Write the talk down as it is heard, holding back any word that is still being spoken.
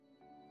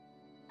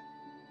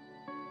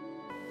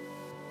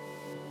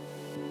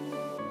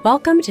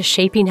Welcome to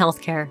Shaping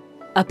Healthcare,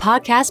 a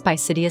podcast by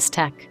Citius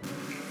Tech.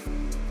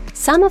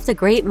 Some of the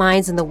great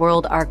minds in the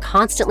world are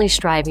constantly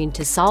striving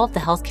to solve the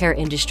healthcare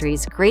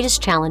industry's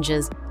greatest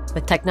challenges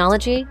with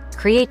technology,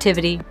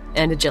 creativity,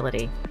 and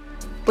agility.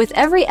 With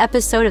every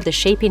episode of the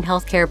Shaping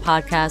Healthcare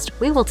podcast,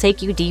 we will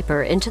take you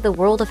deeper into the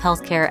world of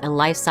healthcare and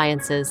life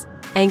sciences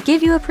and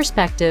give you a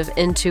perspective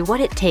into what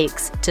it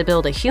takes to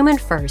build a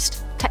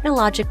human-first,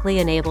 technologically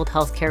enabled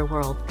healthcare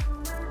world.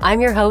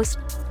 I'm your host,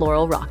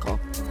 Laurel Rockel.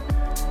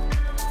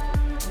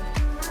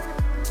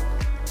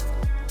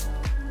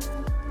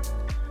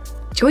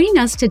 Joining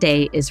us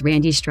today is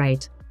Randy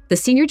Streit, the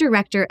Senior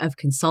Director of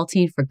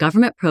Consulting for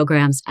Government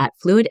Programs at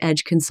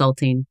FluidEdge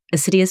Consulting, a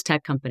Citius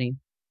Tech company.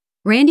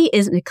 Randy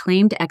is an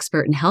acclaimed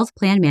expert in health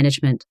plan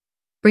management,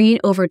 bringing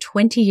over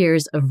 20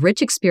 years of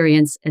rich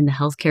experience in the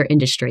healthcare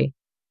industry,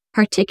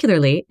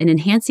 particularly in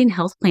enhancing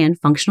health plan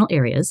functional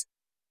areas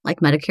like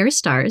Medicare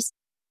Stars,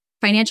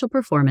 financial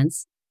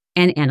performance,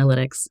 and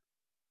analytics.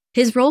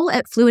 His role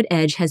at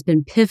FluidEdge has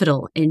been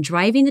pivotal in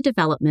driving the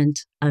development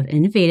of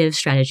innovative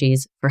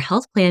strategies for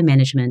health plan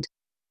management,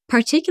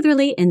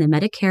 particularly in the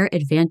Medicare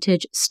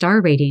Advantage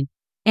star rating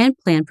and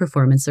plan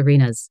performance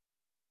arenas.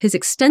 His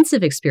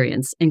extensive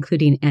experience,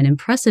 including an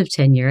impressive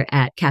tenure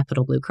at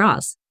Capital Blue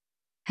Cross,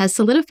 has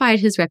solidified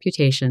his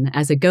reputation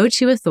as a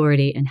go-to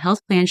authority in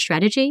health plan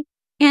strategy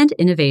and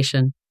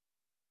innovation.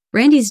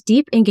 Randy's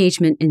deep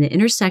engagement in the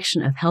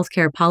intersection of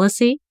healthcare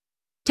policy,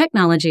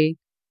 technology,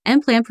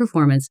 and plan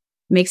performance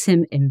makes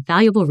him an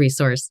invaluable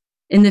resource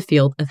in the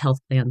field of health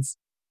plans.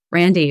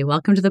 Randy,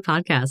 welcome to the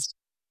podcast.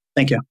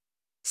 Thank you.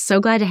 So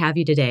glad to have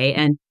you today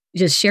and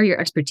just share your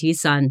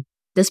expertise on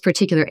this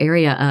particular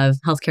area of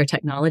healthcare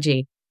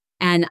technology.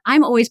 And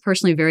I'm always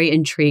personally very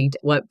intrigued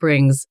what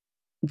brings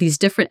these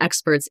different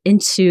experts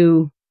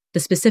into the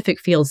specific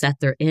fields that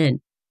they're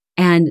in.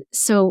 And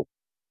so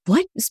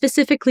what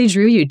specifically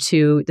drew you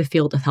to the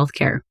field of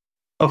healthcare?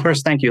 Well,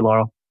 first, thank you,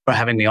 Laurel, for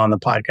having me on the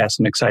podcast.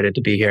 I'm excited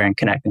to be here and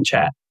connect and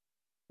chat.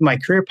 My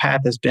career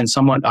path has been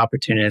somewhat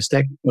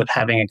opportunistic, with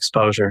having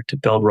exposure to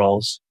build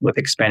roles with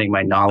expanding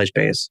my knowledge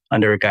base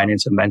under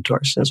guidance of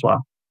mentors as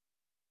well.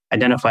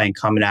 Identifying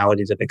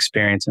commonalities of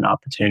experience and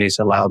opportunities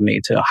allowed me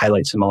to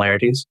highlight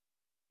similarities,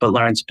 but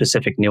learn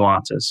specific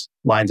nuances,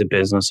 lines of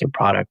business or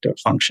product or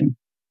function.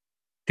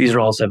 These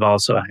roles have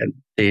also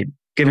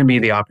given me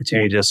the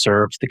opportunity to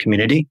serve the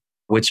community,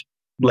 which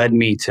led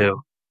me to,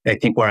 I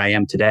think, where I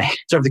am today,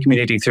 serve the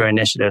community through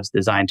initiatives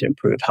designed to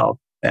improve health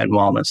and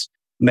wellness.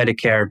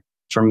 Medicare,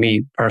 for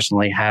me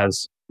personally,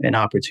 has an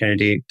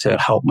opportunity to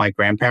help my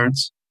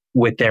grandparents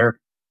with their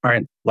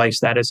current life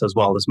status, as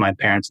well as my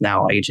parents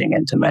now aging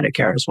into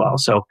Medicare as well.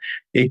 So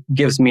it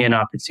gives me an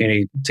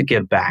opportunity to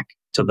give back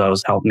to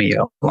those helped me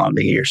along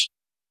the years.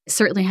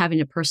 Certainly having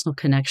a personal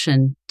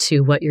connection to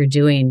what you're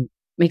doing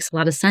makes a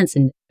lot of sense.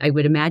 And I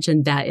would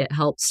imagine that it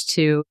helps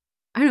to,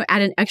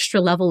 add an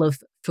extra level of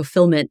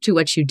fulfillment to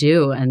what you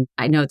do. And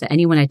I know that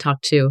anyone I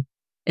talk to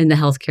in the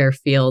healthcare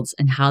fields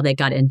and how they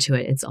got into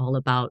it, it's all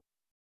about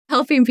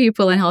helping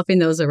people and helping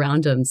those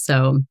around them.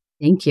 So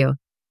thank you.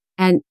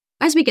 And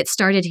as we get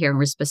started here, and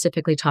we're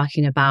specifically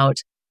talking about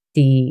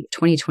the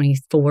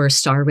 2024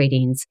 star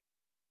ratings,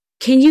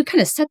 can you kind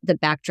of set the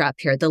backdrop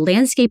here, the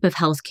landscape of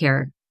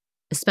healthcare,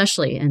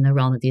 especially in the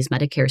realm of these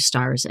Medicare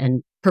stars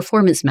and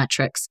performance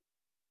metrics?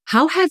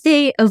 How have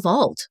they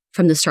evolved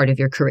from the start of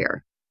your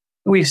career?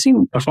 We've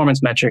seen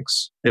performance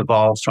metrics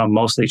evolve from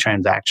mostly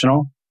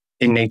transactional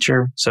in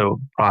nature, so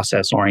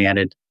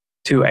process-oriented,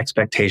 to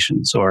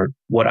expectations, or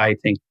what I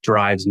think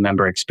drives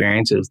member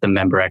experience is the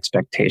member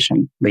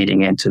expectation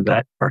leading into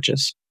that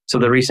purchase. So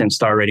the recent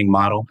star rating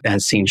model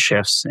has seen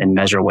shifts in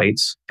measure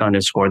weights to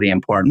underscore the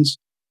importance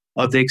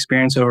of the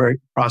experience over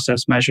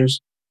process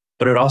measures,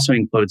 but it also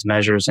includes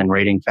measures and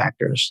rating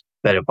factors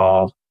that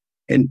evolve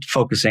in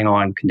focusing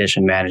on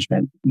condition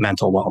management,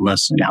 mental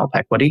wellness, and health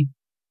equity.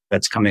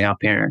 That's coming up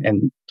here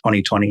in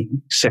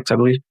 2026, I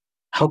believe.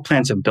 Health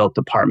plans have built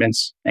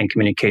departments and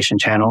communication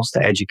channels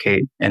to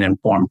educate and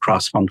inform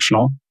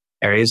cross-functional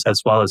areas,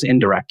 as well as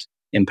indirect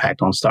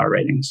impact on star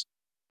ratings.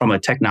 From a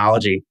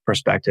technology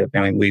perspective,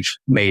 we've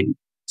made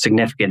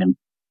significant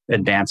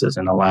advances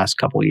in the last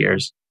couple of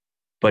years,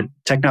 but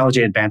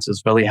technology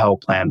advances really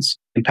help plans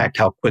impact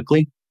how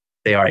quickly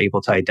they are able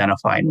to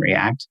identify and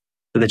react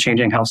to the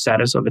changing health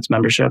status of its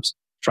memberships,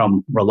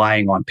 from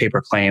relying on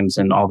paper claims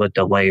and all the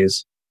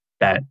delays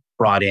that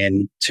brought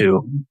in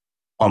to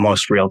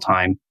almost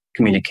real-time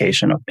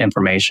communication of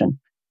information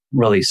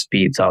really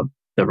speeds up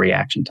the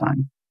reaction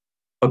time.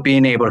 But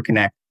being able to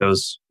connect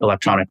those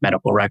electronic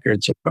medical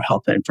records for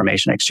health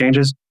information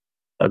exchanges,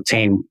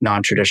 obtain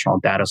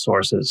non-traditional data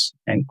sources,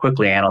 and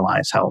quickly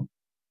analyze how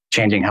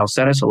changing health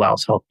status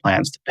allows health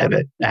plans to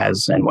pivot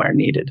as and where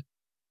needed.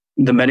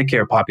 The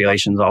Medicare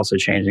population is also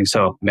changing.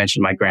 So I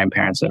mentioned my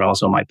grandparents and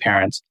also my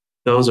parents.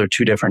 Those are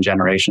two different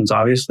generations,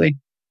 obviously.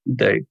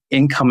 The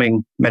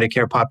incoming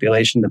Medicare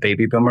population, the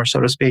baby boomer, so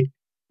to speak,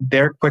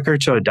 they're quicker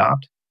to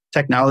adopt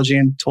technology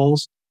and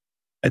tools.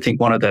 I think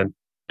one of the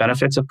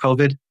benefits of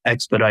COVID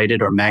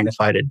expedited or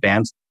magnified,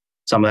 advanced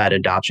some of that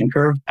adoption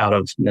curve out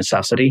of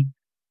necessity.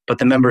 but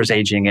the members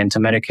aging into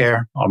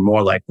Medicare are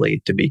more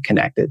likely to be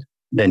connected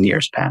than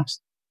years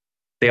past.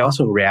 They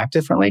also react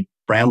differently.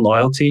 Brand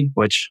loyalty,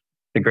 which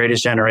the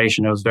greatest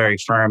generation was very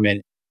firm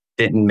and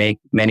didn't make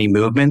many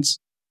movements.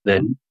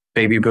 The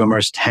baby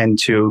boomers tend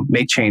to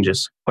make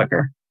changes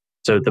quicker.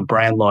 So the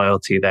brand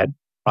loyalty that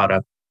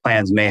product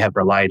plans may have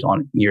relied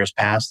on years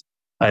past,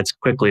 it's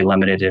quickly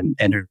limited and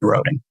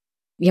eroding.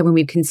 Yeah, when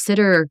we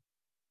consider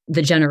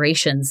the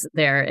generations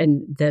there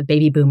and the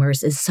baby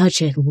boomers is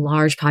such a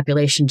large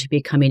population to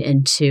be coming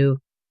into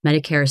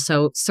Medicare.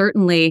 So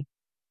certainly,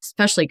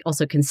 especially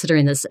also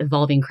considering this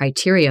evolving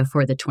criteria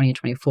for the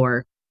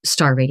 2024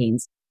 star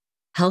ratings,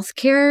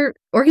 healthcare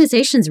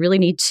organizations really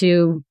need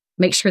to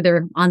make sure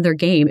they're on their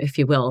game, if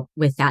you will,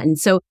 with that. And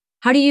so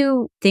how do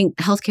you think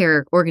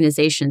healthcare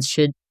organizations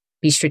should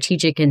be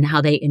strategic in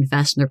how they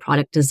invest in their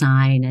product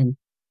design and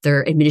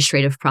their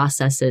administrative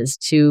processes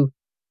to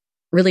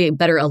really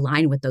better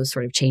align with those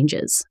sort of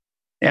changes?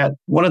 Yeah,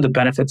 one of the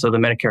benefits of the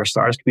Medicare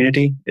Stars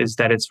community is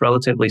that it's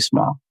relatively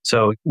small.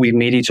 So we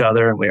meet each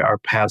other. Our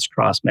paths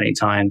cross many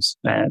times.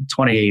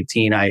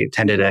 2018, I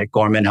attended a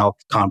Gorman Health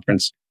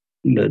conference.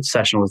 The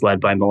session was led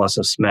by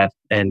Melissa Smith,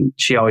 and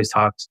she always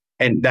talks,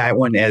 and that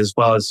one as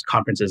well as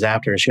conferences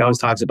after, she always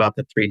talks about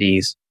the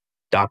 3Ds,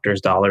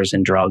 doctors, dollars,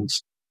 and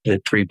drugs,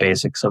 the three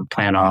basics of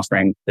plan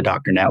offering, the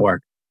doctor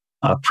network,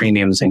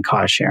 premiums and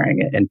cost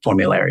sharing and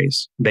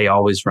formularies. They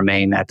always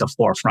remain at the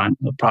forefront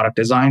of product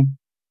design.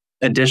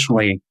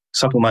 Additionally,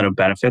 supplemental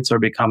benefits are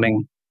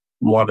becoming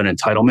more of an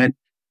entitlement,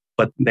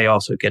 but they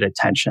also get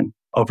attention.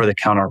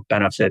 Over-the-counter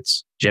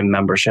benefits, gym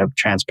membership,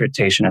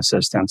 transportation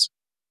assistance,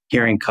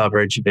 hearing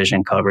coverage,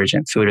 vision coverage,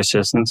 and food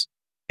assistance.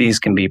 These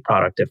can be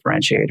product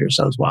differentiators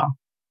as well.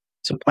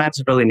 So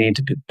plans really need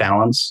to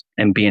balance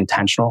and be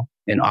intentional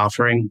in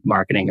offering,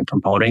 marketing, and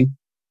promoting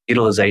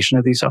utilization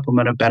of these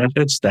supplemental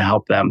benefits to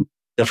help them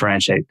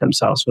differentiate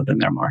themselves within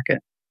their market.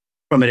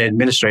 From an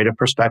administrative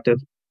perspective,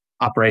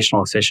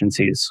 operational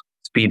efficiencies,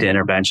 speed to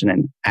intervention,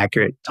 and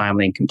accurate,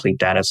 timely, and complete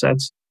data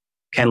sets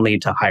can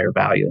lead to higher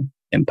value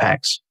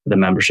impacts for the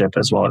membership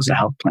as well as the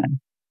health plan.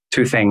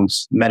 Two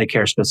things,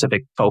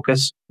 Medicare-specific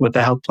focus with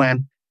the health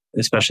plan,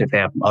 especially if they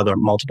have other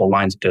multiple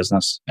lines of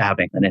business,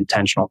 having an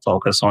intentional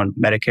focus on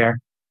Medicare,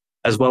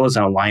 as well as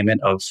an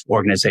alignment of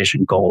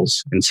organization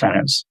goals,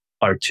 incentives,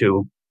 are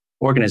two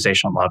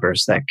organizational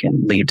levers that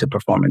can lead to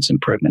performance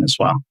improvement as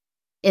well.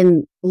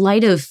 In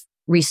light of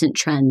recent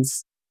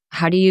trends,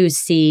 how do you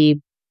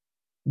see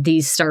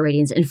these star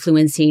ratings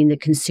influencing the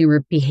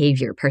consumer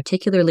behavior,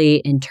 particularly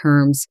in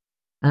terms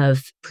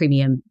of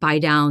premium buy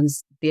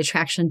downs, the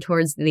attraction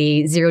towards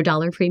the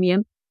 $0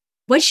 premium?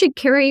 What should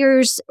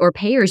carriers or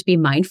payers be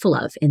mindful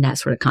of in that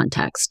sort of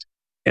context?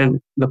 And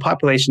the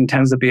population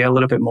tends to be a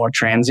little bit more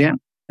transient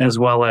as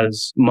well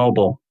as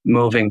mobile,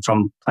 moving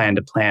from plan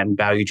to plan,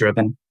 value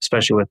driven,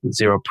 especially with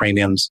zero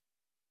premiums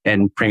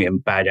and premium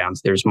buy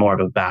downs. There's more of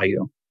a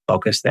value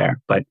focus there.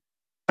 But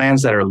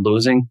plans that are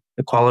losing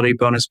the quality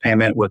bonus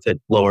payment with the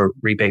lower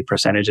rebate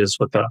percentages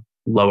with the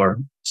lower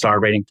star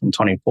rating from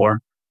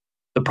 24,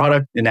 the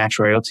product and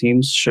actuarial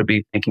teams should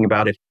be thinking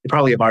about it. They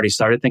probably have already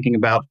started thinking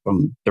about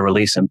from the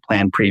release and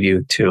plan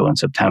preview 2 in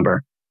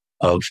September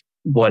of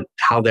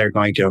how they're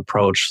going to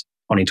approach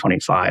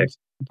 2025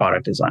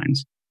 product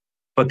designs.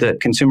 But the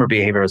consumer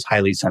behavior is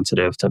highly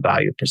sensitive to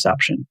value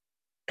perception.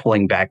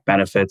 Pulling back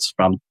benefits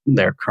from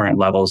their current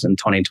levels in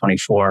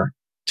 2024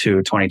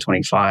 to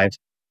 2025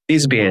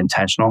 needs to be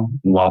intentional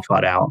and well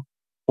thought out,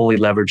 fully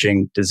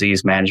leveraging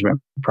disease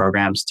management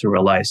programs to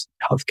realize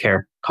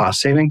healthcare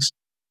cost savings,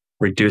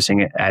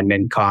 reducing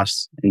admin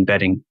costs,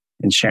 embedding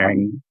and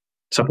sharing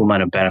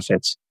supplemental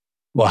benefits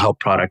will help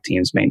product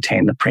teams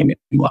maintain the premium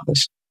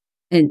levels.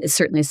 And it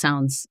certainly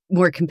sounds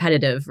more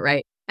competitive,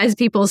 right? As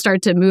people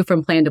start to move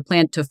from plan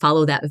to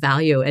follow that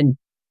value. And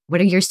what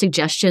are your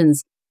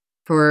suggestions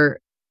for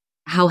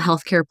how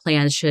healthcare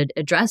plans should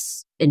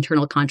address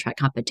internal contract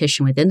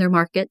competition within their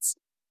markets?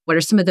 What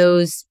are some of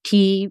those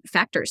key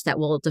factors that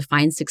will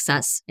define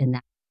success in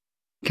that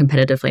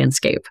competitive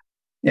landscape?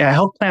 Yeah,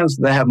 health plans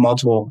that have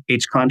multiple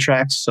H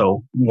contracts.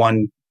 So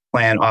one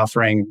plan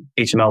offering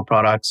HMO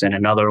products and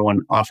another one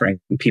offering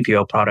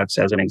PPO products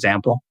as an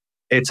example.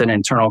 It's an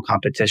internal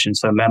competition.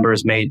 So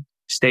members may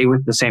stay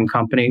with the same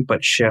company,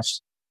 but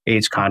shift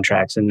H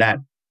contracts. And that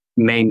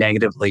may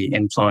negatively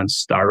influence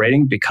star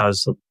rating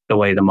because of the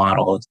way the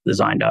model is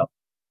designed up.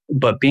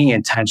 But being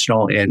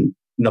intentional in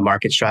the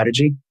market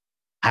strategy,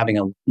 having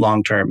a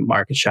long-term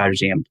market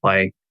strategy in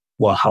play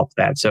will help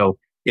that. So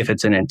if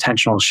it's an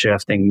intentional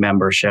shifting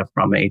membership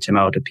from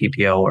HMO to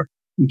PPO or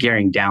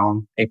gearing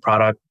down a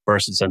product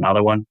versus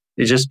another one,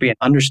 it's just being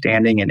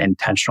understanding and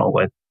intentional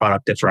with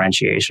product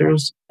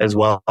differentiators as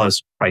well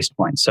as price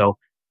points. So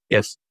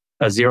if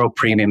a zero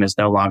premium is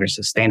no longer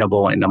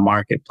sustainable in the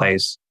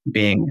marketplace,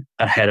 being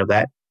ahead of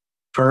that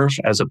curve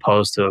as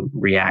opposed to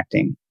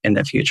reacting in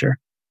the future.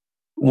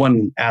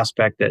 One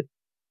aspect that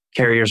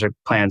carriers or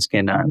plans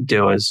can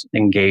do is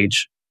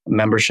engage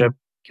membership,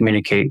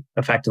 communicate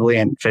effectively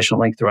and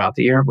efficiently throughout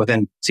the year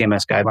within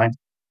CMS guidelines,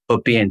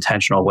 but be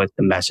intentional with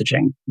the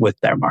messaging with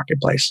their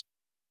marketplace.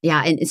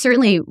 Yeah, and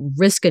certainly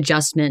risk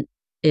adjustment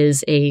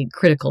is a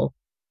critical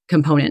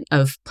component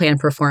of plan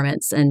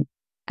performance. And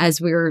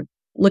as we're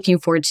looking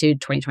forward to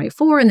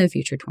 2024 and the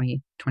future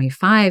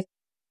 2025,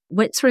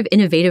 what sort of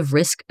innovative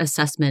risk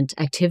assessment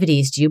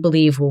activities do you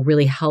believe will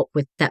really help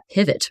with that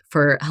pivot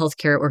for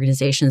healthcare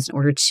organizations in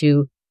order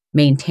to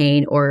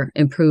maintain or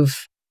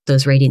improve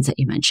those ratings that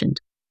you mentioned?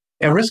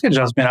 At risk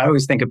adjustment, I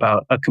always think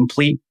about a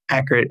complete,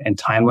 accurate, and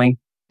timely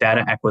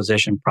data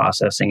acquisition,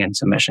 processing, and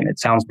submission. It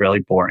sounds really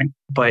boring,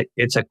 but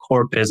it's a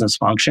core business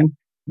function.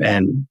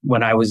 And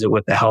when I was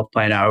with the health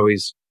plan, I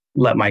always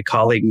let my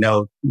colleague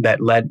know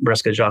that led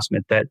risk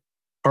adjustment that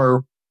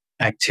her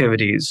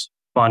activities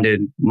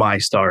funded my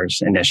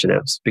STARS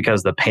initiatives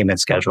because the payment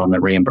schedule and the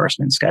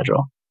reimbursement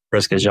schedule.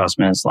 Risk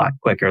adjustment is a lot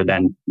quicker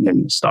than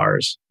the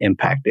STARS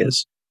impact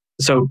is.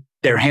 So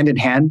they're hand in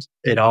hand.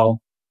 It all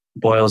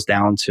boils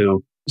down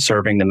to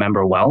serving the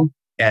member well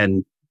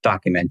and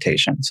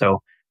documentation. So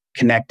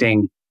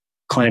connecting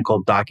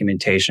clinical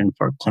documentation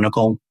for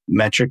clinical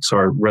metrics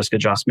or risk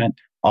adjustment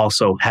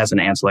also has an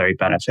ancillary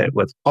benefit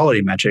with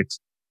quality metrics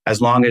as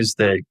long as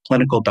the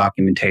clinical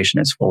documentation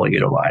is fully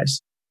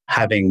utilized.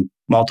 Having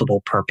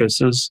multiple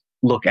purposes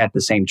look at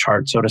the same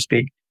chart, so to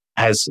speak,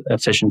 has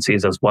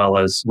efficiencies as well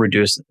as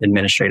reduced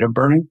administrative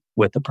burden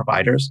with the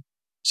providers.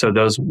 So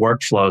those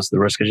workflows, the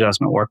risk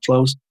adjustment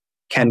workflows,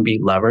 can be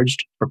leveraged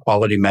for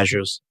quality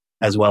measures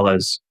as well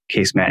as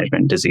case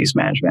management, disease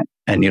management,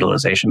 and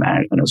utilization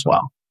management as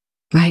well.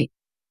 Right.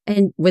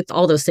 And with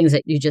all those things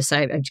that you just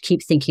said, I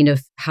keep thinking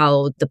of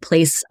how the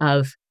place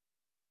of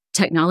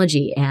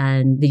technology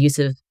and the use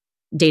of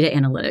data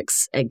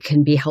analytics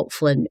can be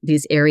helpful in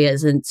these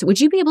areas. And so would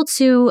you be able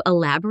to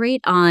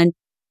elaborate on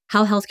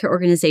how healthcare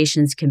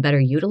organizations can better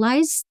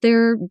utilize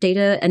their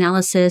data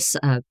analysis,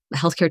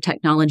 healthcare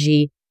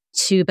technology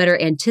to better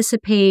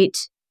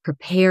anticipate,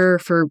 prepare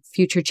for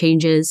future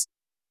changes,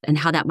 and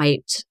how that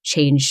might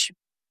change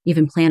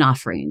even plan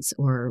offerings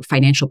or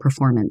financial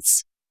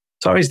performance?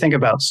 So I always think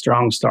about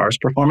strong STARS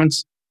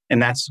performance,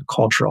 and that's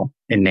cultural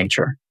in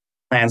nature.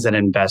 Plans that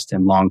invest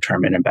in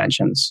long-term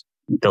interventions,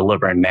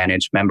 deliver and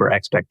manage member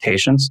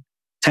expectations,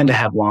 tend to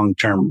have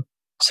long-term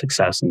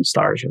success in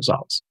STARS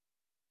results.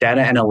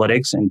 Data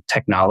analytics and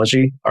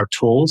technology are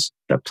tools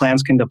that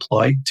plans can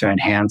deploy to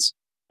enhance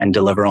and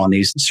deliver on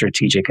these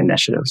strategic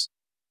initiatives.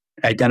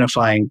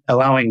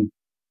 Allowing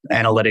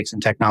analytics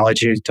and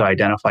technology to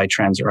identify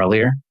trends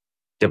earlier,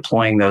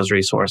 deploying those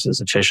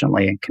resources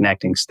efficiently, and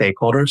connecting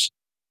stakeholders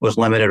with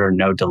limited or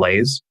no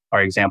delays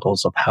are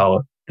examples of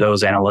how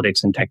those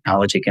analytics and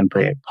technology can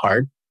play a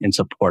part in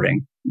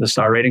supporting the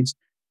STAR ratings.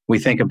 We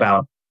think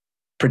about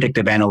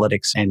predictive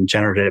analytics and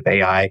generative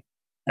AI,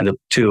 and the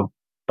two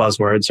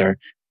buzzwords or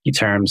key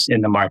terms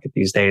in the market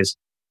these days,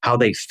 how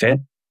they fit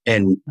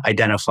in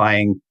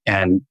identifying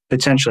and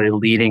potentially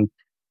leading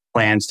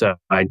plans to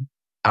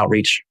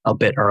outreach a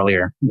bit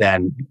earlier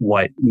than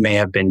what may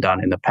have been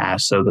done in the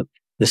past. So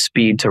the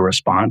speed to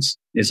response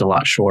is a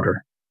lot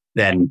shorter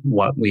than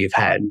what we've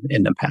had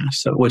in the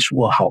past, so which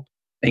will help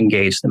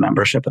engage the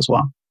membership as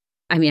well.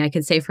 I mean, I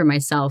could say for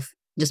myself,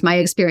 just my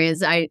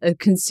experience, a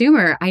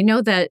consumer, I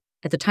know that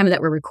at the time that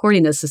we're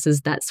recording this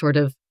is that sort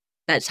of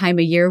that time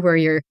of year where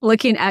you're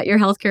looking at your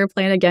healthcare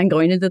plan again,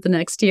 going into the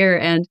next year.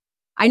 And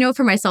I know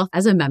for myself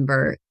as a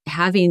member,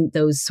 having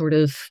those sort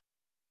of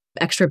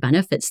extra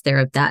benefits there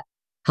of that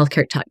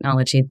healthcare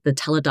technology, the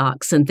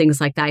teledocs and things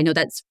like that, I know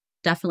that's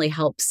definitely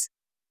helps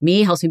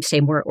me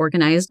stay more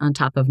organized on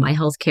top of my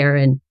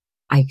healthcare. And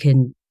I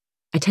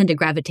tend to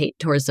gravitate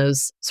towards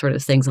those sort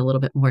of things a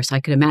little bit more. So I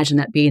could imagine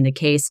that being the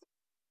case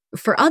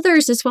for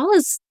others as well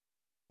as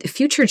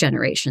future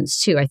generations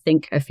too.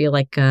 I feel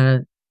like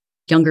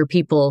younger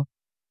people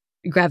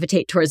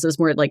gravitate towards those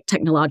more like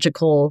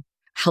technological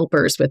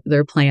helpers with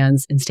their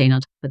plans and staying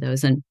on top of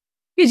those. And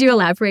could you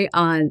elaborate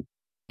on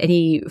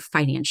any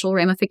financial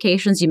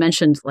ramifications? You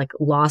mentioned like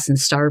loss and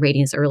STAR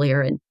ratings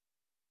earlier. And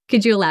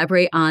could you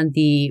elaborate on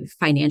the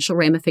financial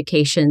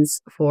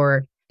ramifications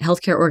for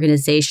healthcare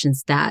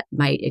organizations that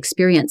might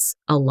experience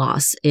a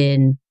loss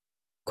in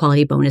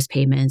quality bonus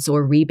payments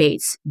or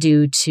rebates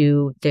due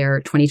to their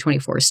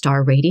 2024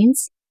 STAR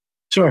ratings?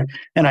 Sure.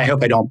 And I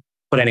hope I don't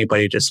put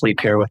anybody to sleep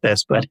here with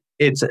this, but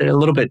it's a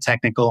little bit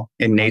technical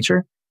in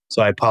nature.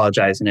 So I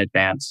apologize in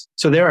advance.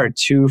 So there are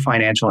two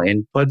financial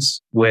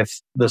inputs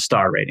with the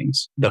STAR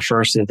ratings. The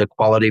first is the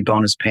quality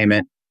bonus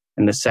payment.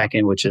 And the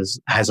second, which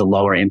has a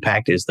lower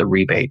impact, is the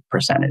rebate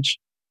percentage.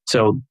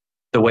 So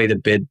the way the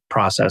bid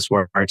process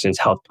works is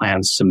health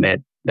plans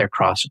submit their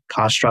cost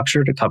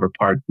structure to cover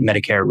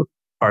Medicare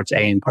Parts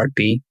A and Part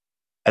B,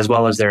 as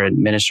well as their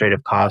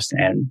administrative cost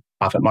and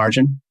profit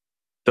margin.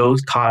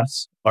 Those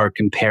costs are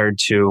compared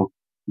to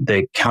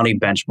the county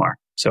benchmark.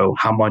 So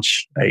how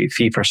much a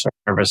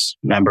fee-for-service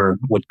member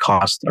would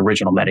cost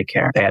original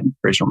Medicare, if they had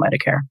original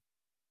Medicare.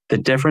 The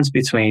difference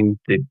between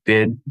the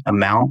bid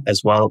amount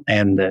as well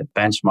and the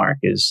benchmark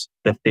is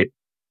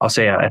I'll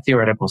say a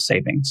theoretical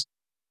savings.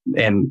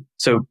 And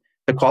so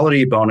the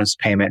quality bonus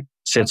payment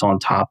sits on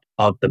top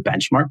of the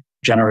benchmark,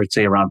 generally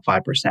around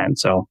 5%.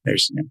 So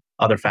there's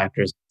other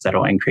factors that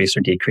will increase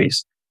or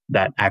decrease.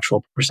 that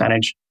actual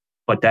percentage,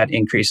 but that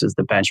increases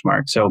the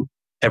benchmark. So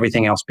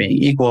everything else being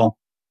equal,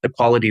 the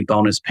quality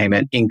bonus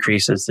payment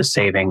increases the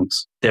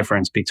savings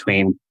difference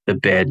between the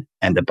bid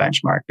and the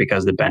benchmark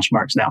because the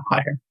benchmark is now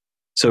higher.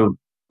 So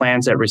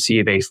plans that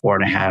receive a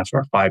 4.5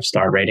 or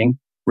 5-star rating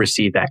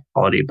receive that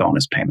quality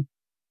bonus payment.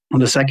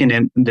 The second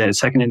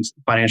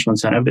financial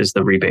incentive is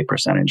the rebate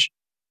percentage.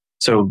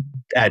 So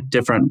at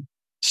different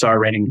star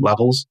rating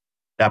levels,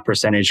 that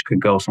percentage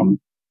could go from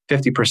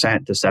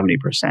 50% to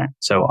 70%.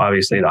 So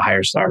obviously the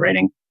higher star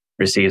rating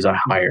receives a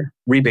higher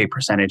rebate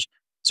percentage.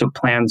 So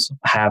plans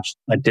have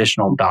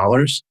additional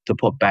dollars to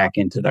put back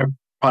into their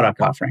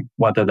product offering,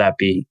 whether that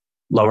be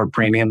lower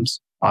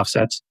premiums,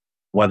 offsets,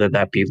 whether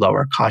that be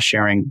lower cost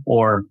sharing,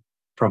 or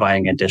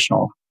providing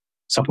additional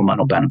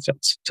supplemental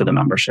benefits to the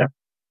membership.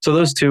 So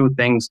those two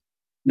things.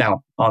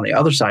 Now, on the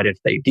other side, if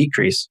they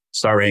decrease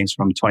star ratings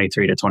from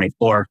 23 to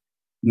 24,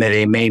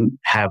 they may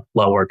have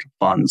lower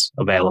funds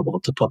available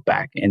to put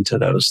back into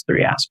those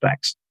three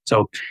aspects.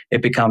 So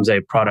it becomes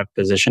a product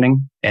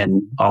positioning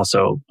and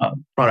also a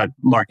product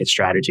market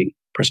strategy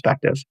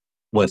perspective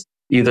with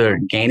either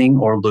gaining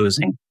or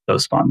losing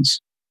those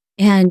funds.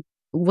 And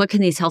what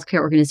can these healthcare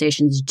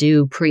organizations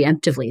do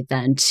preemptively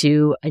then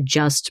to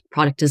adjust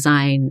product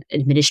design,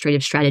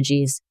 administrative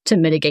strategies to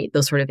mitigate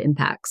those sort of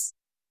impacts?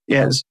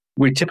 Yes,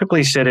 we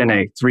typically sit in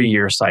a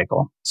 3-year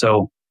cycle.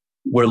 So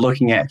we're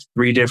looking at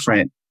 3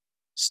 different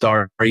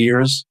star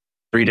years,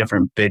 3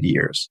 different bid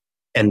years.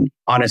 And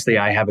honestly,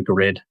 I have a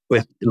grid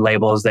with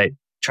labels that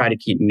try to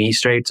keep me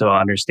straight so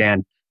I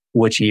understand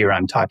which year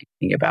I'm talking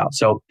about.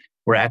 So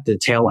we're at the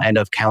tail end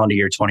of calendar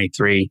year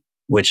 23,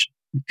 which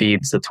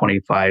feeds the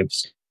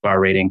 25-star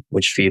rating,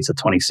 which feeds the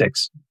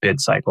 26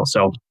 bid cycle.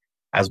 So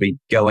as we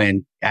go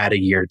in, add a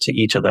year to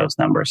each of those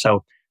numbers.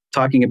 So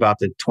talking about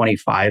the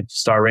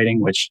 25-star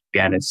rating, which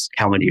again is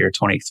calendar year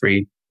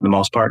 23 for the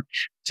most part,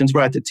 since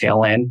we're at the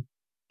tail end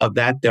of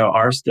that, there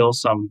are still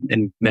some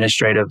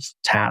administrative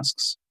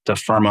tasks to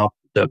firm up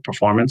the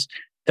performance.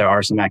 There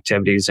are some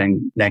activities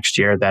in next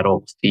year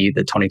that'll feed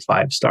the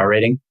 25-star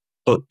rating.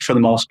 But for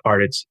the most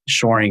part, it's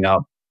shoring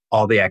up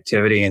all the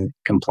activity and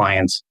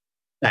compliance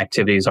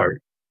activities are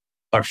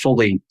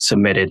fully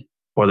submitted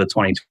for the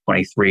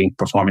 2023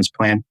 performance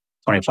plan,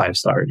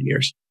 25-star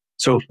years.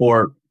 So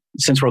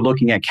since we're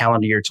looking at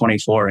calendar year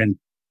 24, and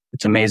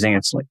it's amazing,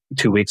 it's like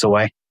 2 weeks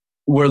away,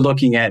 we're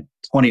looking at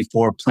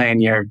 24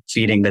 plan year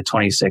feeding the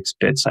 26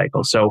 bid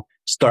cycle. So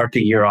start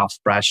the year off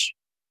fresh,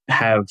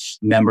 have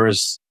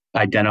members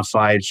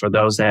identified for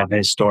those that have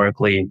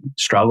historically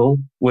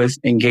struggled with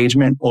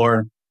engagement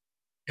or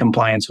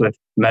compliance with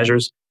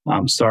measures.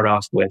 Start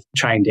off with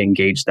trying to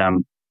engage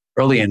them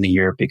early in the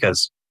year,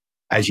 because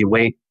as you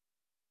wait,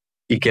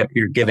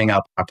 you're giving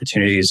up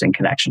opportunities and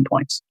connection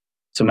points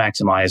to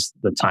maximize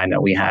the time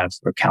that we have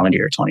for calendar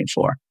year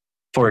 24.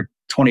 For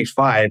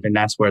 25, and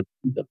that's where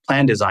the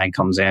plan design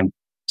comes in,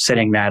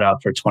 setting that up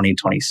for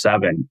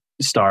 2027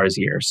 stars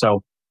year.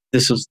 So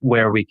this is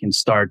where we can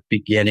start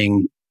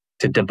beginning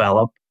to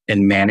develop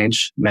and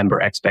manage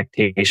member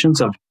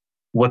expectations of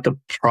what the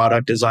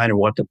product design or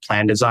what the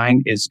plan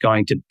design is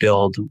going to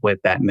build with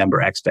that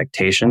member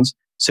expectations,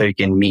 so you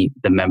can meet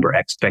the member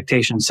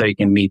expectations, so you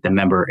can meet the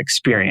member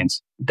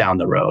experience down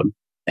the road.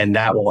 And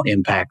that will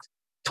impact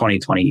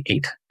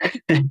 2028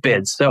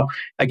 bids. So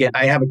again,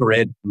 I have a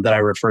grid that I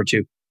refer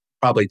to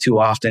probably too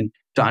often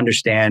to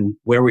understand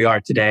where we are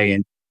today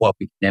and what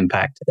we can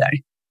impact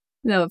today.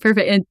 No,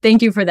 perfect. And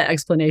thank you for that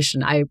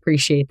explanation. I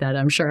appreciate that.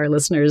 I'm sure our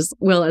listeners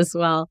will as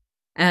well.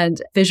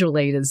 And visual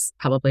aid is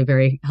probably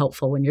very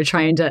helpful when you're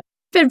trying to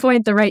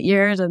pinpoint the right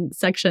years and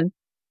section.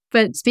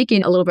 But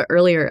speaking a little bit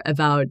earlier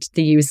about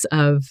the use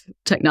of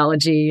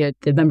technology,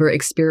 the member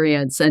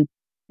experience, and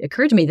it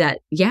occurred to me that,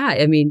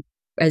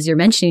 as you're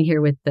mentioning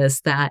here with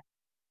this, that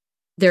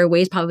there are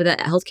ways probably that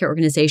healthcare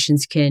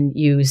organizations can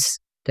use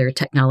their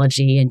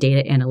technology and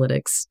data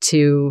analytics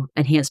to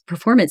enhance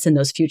performance in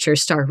those future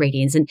star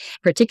ratings, and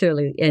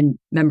particularly in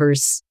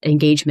members'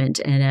 engagement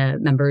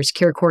and members'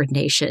 care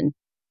coordination.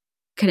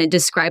 Kind of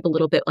describe a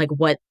little bit like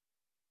what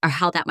or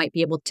how that might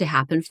be able to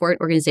happen for an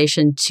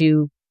organization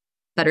to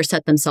better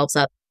set themselves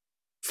up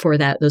for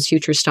those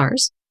future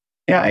stars?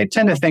 Yeah, I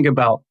tend to think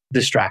about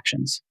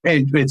distractions.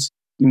 It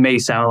may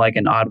sound like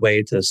an odd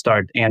way to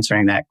start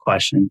answering that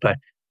question, but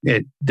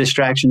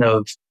distraction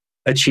of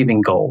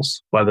achieving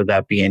goals, whether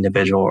that be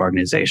individual or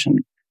organization.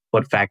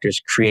 What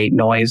factors create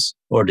noise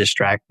or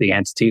distract the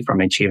entity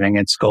from achieving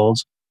its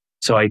goals?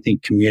 So I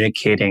think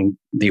communicating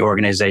the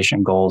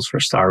organization goals for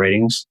star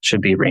ratings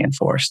should be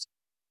reinforced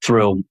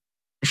through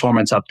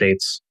performance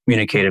updates,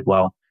 communicated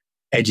well,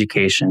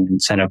 education,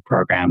 incentive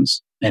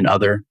programs, and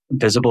other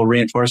visible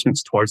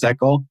reinforcements towards that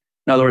goal.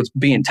 In other words,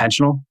 be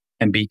intentional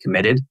and be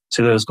committed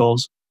to those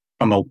goals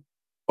from an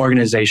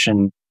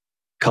organization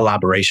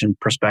collaboration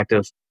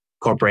perspective,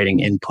 incorporating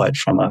input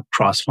from a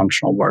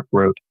cross-functional work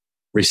group,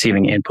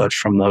 receiving input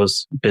from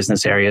those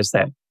business areas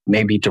that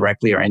may be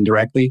directly or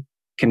indirectly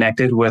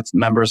connected with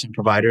members and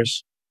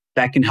providers.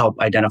 That can help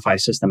identify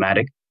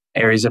systematic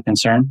areas of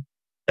concern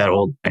that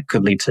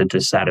could lead to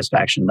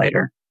dissatisfaction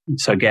later.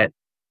 So get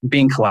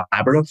being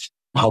collaborative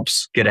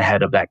helps get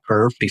ahead of that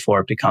curve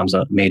before it becomes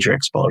a major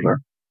exposure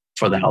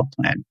for the health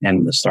plan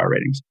and the star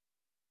ratings.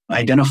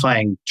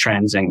 Identifying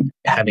trends and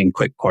having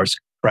quick course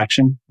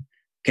correction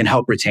can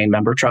help retain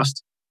member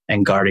trust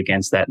and guard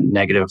against that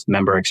negative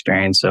member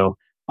experience. So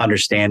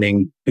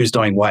understanding who's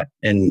doing what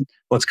and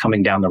what's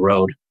coming down the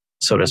road,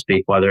 so to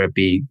speak, whether it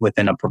be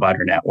within a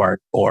provider network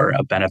or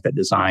a benefit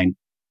design,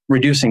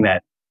 reducing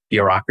that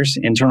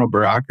bureaucracy, internal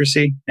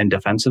bureaucracy and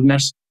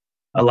defensiveness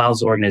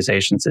allows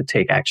organizations to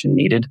take action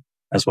needed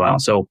as well.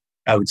 So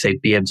I would say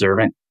be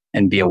observant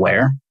and be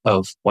aware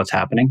of what's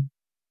happening.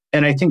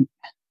 And I think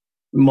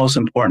most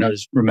important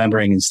is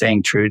remembering and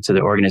staying true to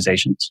the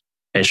organization's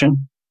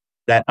mission.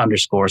 That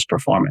underscores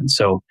performance.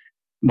 So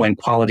when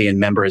quality and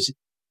members'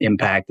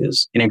 impact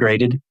is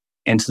integrated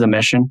into the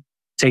mission,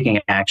 taking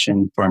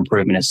action for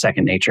improvement is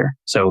second nature.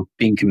 So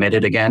being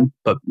committed again,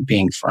 but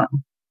being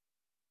firm.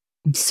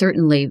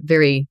 Certainly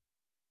very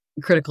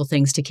critical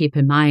things to keep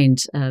in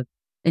mind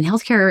in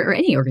healthcare or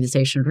any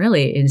organization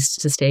really, is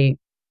to stay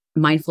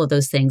mindful of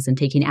those things and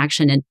taking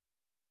action. And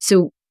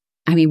so,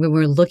 I mean, when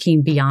we're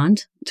looking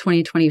beyond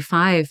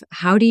 2025,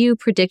 how do you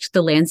predict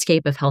the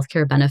landscape of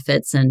healthcare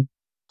benefits and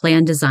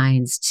plan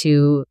designs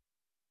to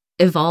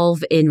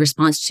evolve in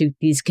response to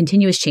these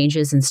continuous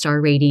changes in star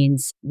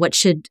ratings? What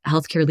should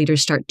healthcare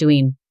leaders start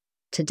doing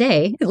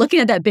today? Looking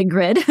at that big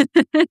grid,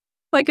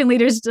 what can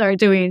leaders start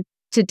doing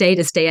today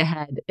to stay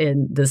ahead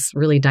in this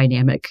really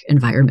dynamic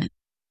environment?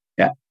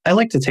 Yeah, I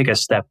like to take a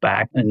step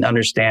back and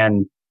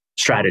understand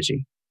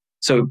strategy.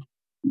 So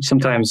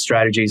sometimes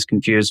strategy is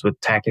confused with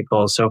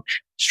tactical. So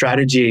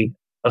strategy,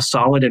 a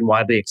solid and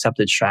widely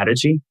accepted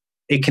strategy,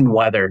 it can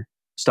weather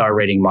star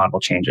rating model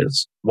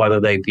changes, whether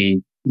they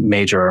be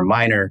major or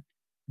minor.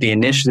 The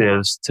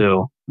initiatives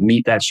to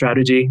meet that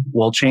strategy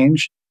will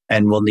change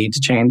and will need to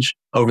change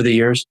over the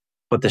years.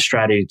 But the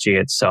strategy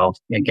itself,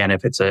 again,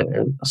 if it's a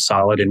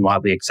solid and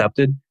widely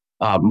accepted,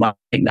 might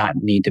not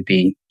need to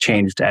be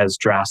changed as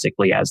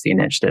drastically as the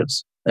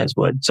initiatives as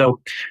would. So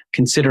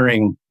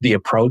considering the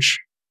approach,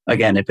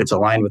 again, if it's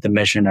aligned with the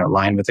mission or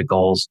aligned with the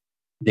goals,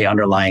 the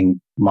underlying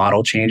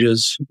model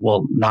changes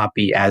will not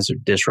be as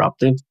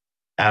disruptive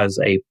as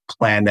a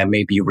plan that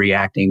may be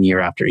reacting year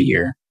after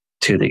year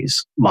to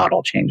these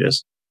model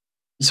changes.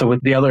 So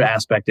with the other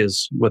aspect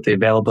is with the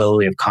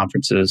availability of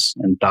conferences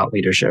and thought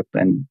leadership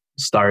and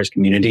STARS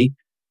community,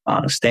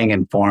 staying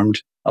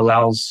informed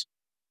allows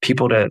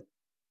people to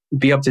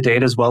be up to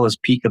date as well as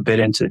peek a bit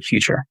into the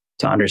future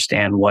to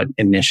understand what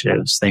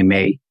initiatives they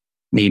may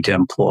need to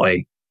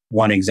employ.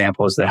 One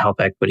example is the Health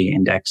Equity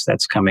Index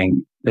that's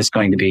going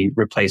to be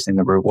replacing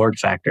the reward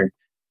factor.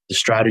 The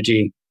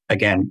strategy,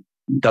 again,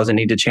 doesn't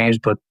need to change,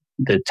 but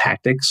the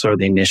tactics or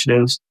the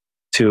initiatives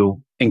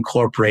to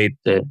incorporate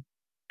the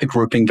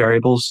grouping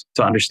variables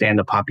to understand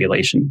the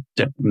population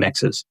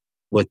mixes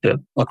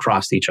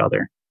across each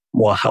other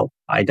will help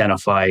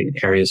identify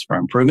areas for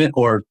improvement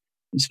or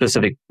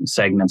specific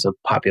segments of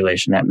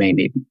population that may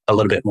need a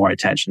little bit more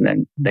attention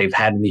than they've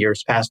had in the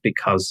years past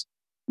because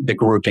the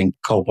grouping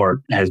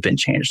cohort has been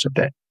changed a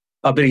bit.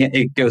 But again,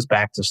 it goes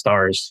back to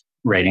STARS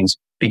ratings,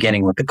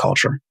 beginning with the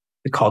culture.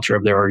 The culture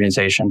of their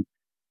organization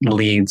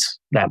leads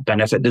that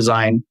benefit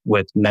design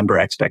with member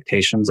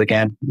expectations,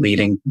 again,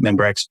 leading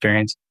member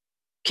experience.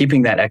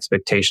 Keeping that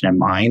expectation in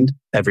mind,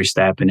 every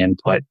step and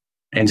input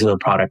into the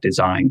product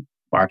design,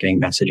 marketing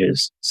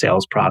messages,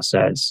 sales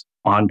process,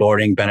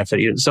 onboarding,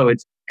 benefit. So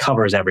it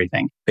covers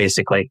everything,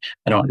 basically.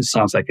 It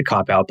sounds like a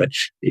cop-out, but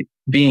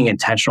being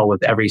intentional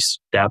with every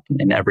step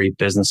in every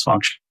business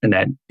function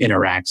that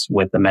interacts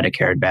with the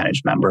Medicare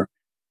Advantage member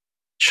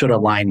should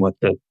align with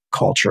the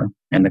culture,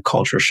 and the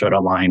culture should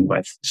align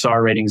with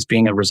star ratings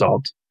being a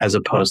result as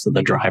opposed to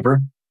the driver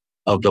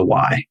of the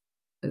why.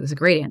 It was a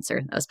great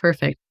answer. That was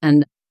perfect.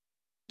 And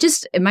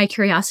just my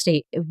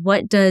curiosity,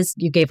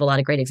 you gave a lot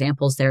of great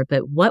examples there,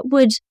 but what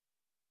would,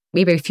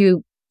 maybe a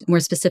few more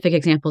specific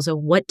examples of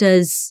what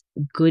does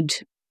good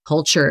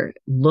culture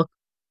look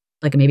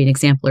like, maybe an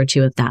example or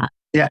two of that?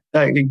 Yeah,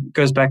 it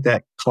goes back to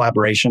that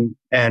collaboration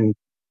and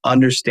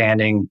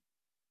understanding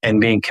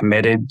and being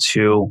committed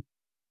to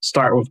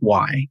start with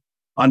why.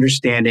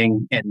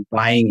 Understanding and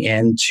buying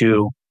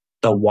into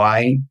the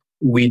why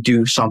we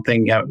do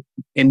something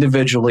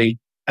individually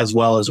as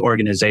well as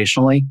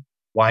organizationally.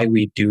 Why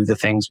we do the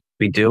things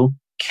we do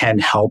can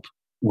help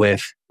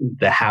with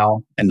the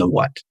how and the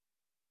what.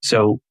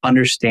 So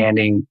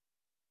understanding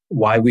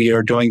why we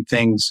are doing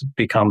things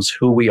becomes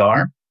who we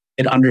are.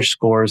 It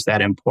underscores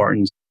that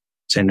importance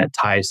and it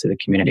ties to the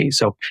community.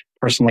 So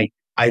personally,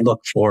 I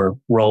look for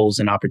roles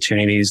and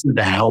opportunities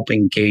that help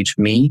engage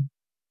me,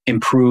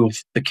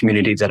 improve the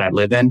community that I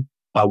live in,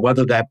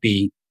 whether that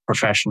be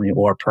professionally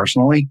or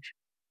personally.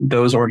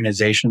 Those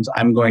organizations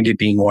I'm going to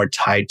be more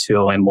tied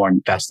to and more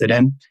invested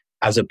in,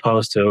 as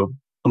opposed to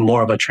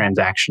more of a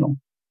transactional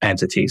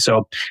entity.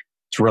 So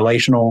it's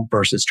relational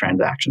versus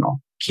transactional.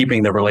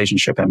 Keeping the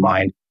relationship in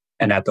mind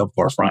and at the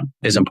forefront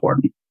is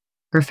important.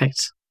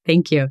 Perfect.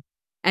 Thank you.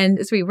 And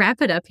as we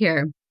wrap it up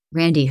here,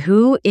 Randy,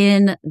 who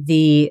in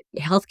the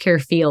healthcare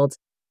field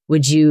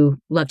would you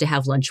love to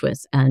have lunch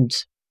with and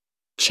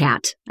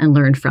chat and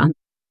learn from.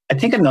 I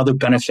think another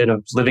benefit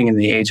of living in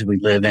the age we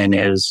live in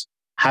is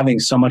having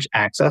so much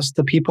access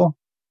to people,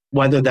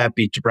 whether that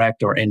be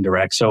direct or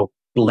indirect. So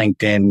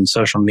LinkedIn,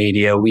 social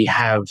media, we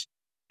have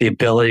the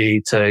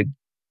ability to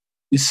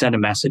send a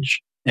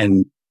message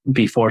and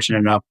be fortunate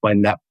enough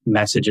when that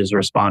message is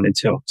responded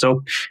to.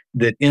 So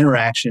the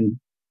interaction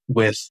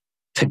with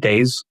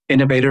today's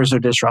innovators or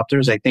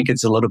disruptors, I think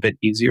it's a little bit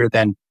easier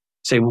than,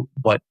 say,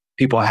 what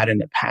people had in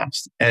the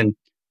past. And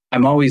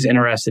I'm always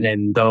interested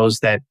in those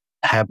that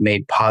have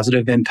made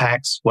positive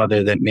impacts,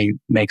 whether that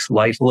makes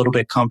life a little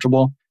bit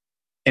comfortable.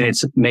 And it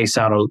may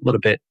sound a little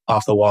bit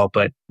off the wall,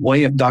 but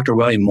Dr.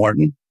 William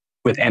Morton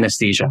with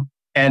anesthesia.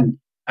 And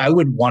I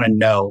would want to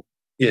know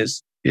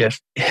is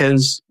if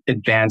his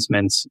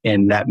advancements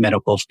in that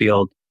medical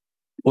field,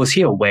 was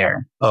he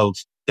aware of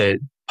the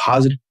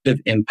positive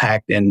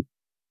impact in,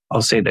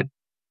 I'll say that,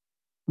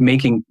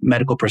 making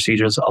medical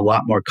procedures a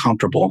lot more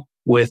comfortable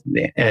with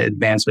the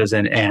advancements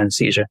in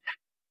anesthesia?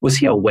 Was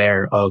he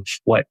aware of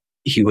what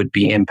he would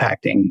be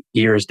impacting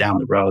years down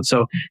the road?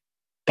 So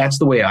that's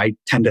the way I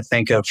tend to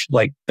think of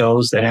like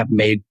those that have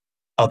made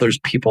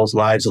people's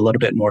lives a little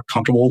bit more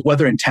comfortable,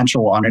 whether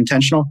intentional or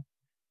unintentional,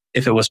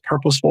 if it was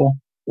purposeful,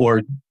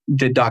 or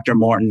did Dr.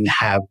 Morton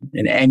have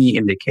any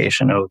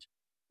indication of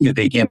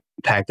the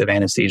impact of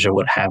anesthesia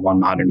would have on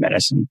modern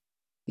medicine?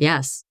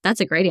 Yes, that's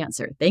a great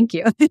answer. Thank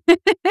you.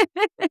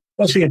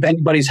 Especially if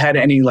anybody's had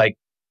any like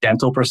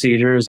dental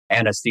procedures,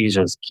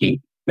 anesthesia is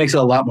key. Makes it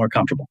a lot more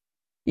comfortable.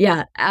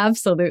 Yeah,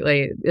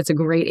 absolutely. It's a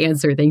great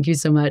answer. Thank you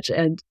so much.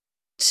 And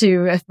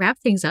to wrap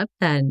things up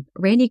then,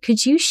 Randy,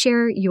 could you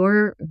share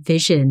your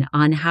vision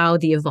on how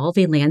the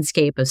evolving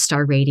landscape of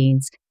star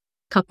ratings,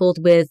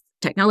 coupled with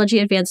technology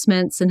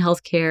advancements in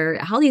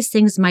healthcare, how these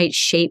things might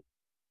shape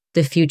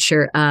the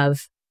future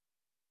of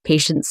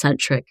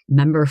patient-centric,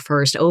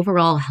 member-first,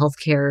 overall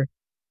healthcare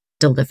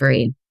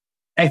delivery?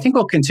 I think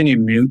we'll continue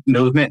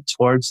movement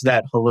towards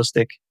that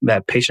holistic,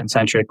 that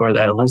patient-centric or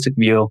that holistic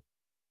view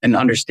and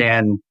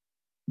understand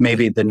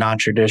maybe the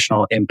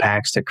non-traditional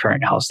impacts to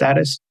current health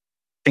status.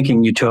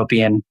 Thinking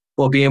utopian,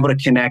 we'll be able to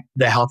connect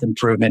the health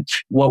improvement,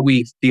 what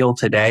we feel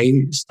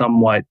today,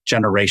 somewhat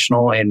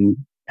generational in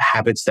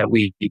habits that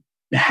we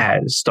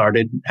had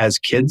started as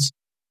kids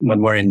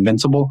when we're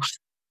invincible.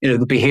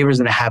 The behaviors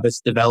and the habits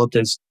developed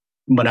as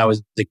when I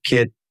was a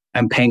kid,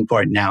 I'm paying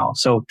for it now.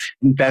 So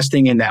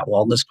investing in that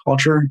wellness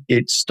culture,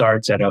 it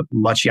starts at a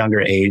much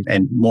younger age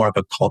and more of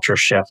a culture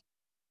shift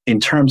in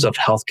terms of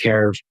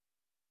healthcare,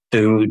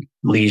 food,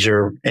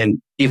 leisure,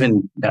 and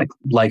even like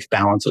life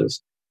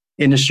balances.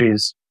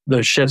 Industries,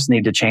 those shifts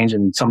need to change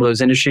in some of those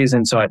industries.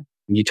 And so at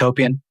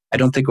Utopian, I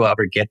don't think we'll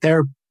ever get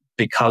there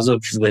because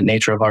of the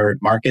nature of our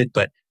market.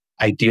 But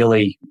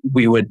ideally,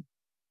 we would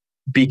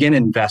begin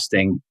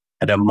investing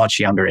at a much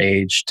younger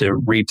age to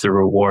reap the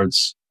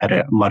rewards at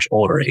a much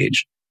older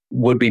age.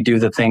 Would we do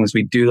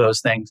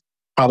those things?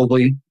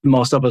 Probably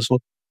most of us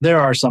will. There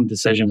are some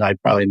decisions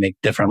I'd probably make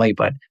differently,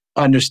 but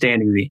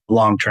understanding the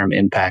long-term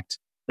impact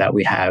that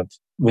we have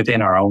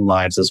within our own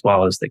lives as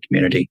well as the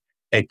community,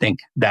 I think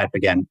that,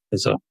 again,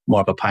 is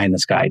more of a pie in the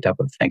sky type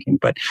of thinking.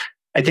 But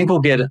I think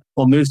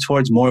we'll move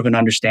towards more of an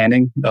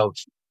understanding of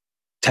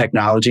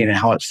technology and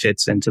how it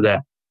fits into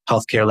the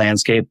healthcare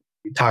landscape.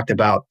 We talked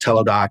about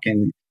Teladoc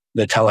and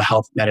the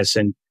telehealth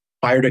medicine.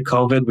 Prior to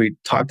COVID, we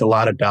talked a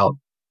lot about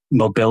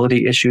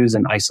mobility issues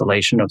and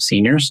isolation of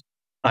seniors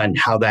and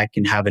how that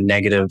can have a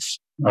negative,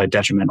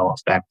 detrimental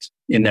effect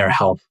in their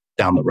health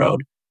down the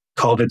road.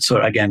 COVID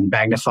sort of, again,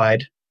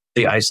 magnified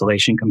the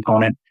isolation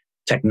component.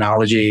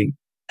 Technology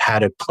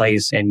had a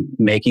place in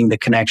making the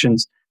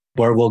connections.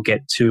 Where we'll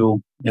get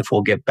to, if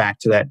we'll get back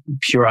to that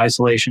pure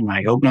isolation,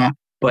 I hope not,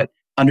 but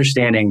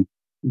understanding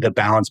the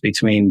balance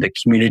between the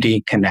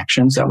community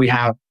connections that we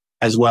have,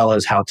 as well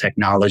as how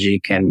technology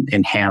can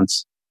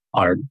enhance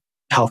our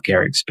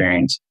healthcare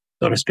experience,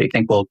 so to speak. I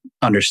think we'll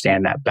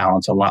understand that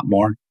balance a lot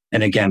more.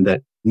 And again,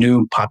 the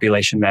new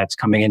population that's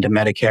coming into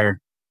Medicare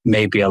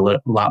may be a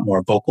lot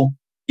more vocal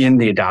in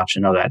the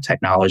adoption of that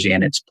technology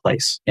and its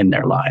place in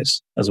their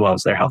lives, as well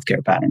as their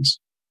healthcare patterns.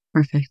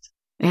 Perfect.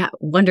 Yeah,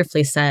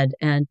 wonderfully said.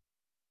 And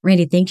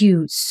Randy, thank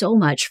you so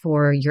much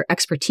for your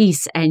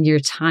expertise and your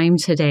time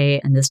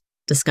today and this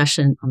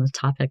discussion on the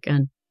topic.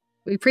 And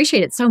we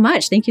appreciate it so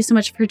much. Thank you so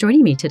much for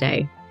joining me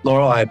today.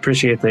 Laurel, I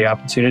appreciate the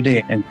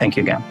opportunity and thank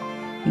you again.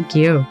 Thank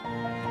you.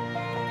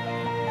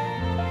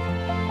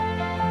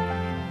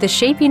 The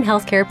Shaping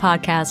Healthcare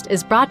podcast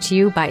is brought to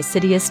you by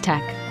Sidious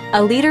Tech,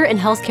 a leader in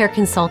healthcare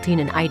consulting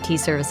and IT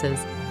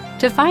services.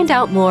 To find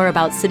out more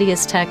about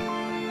Sidious Tech,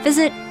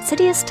 visit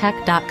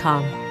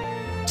sidiostech.com.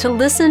 To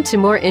listen to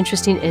more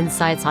interesting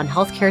insights on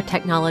healthcare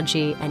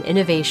technology and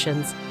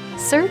innovations,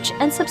 search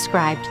and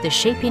subscribe to the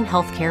Shaping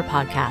Healthcare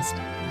podcast.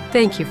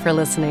 Thank you for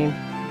listening.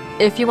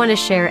 If you want to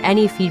share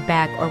any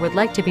feedback or would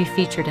like to be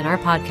featured in our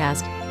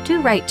podcast,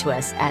 do write to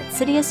us at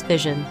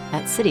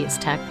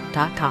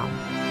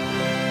sidiousvision@sidiostech.com.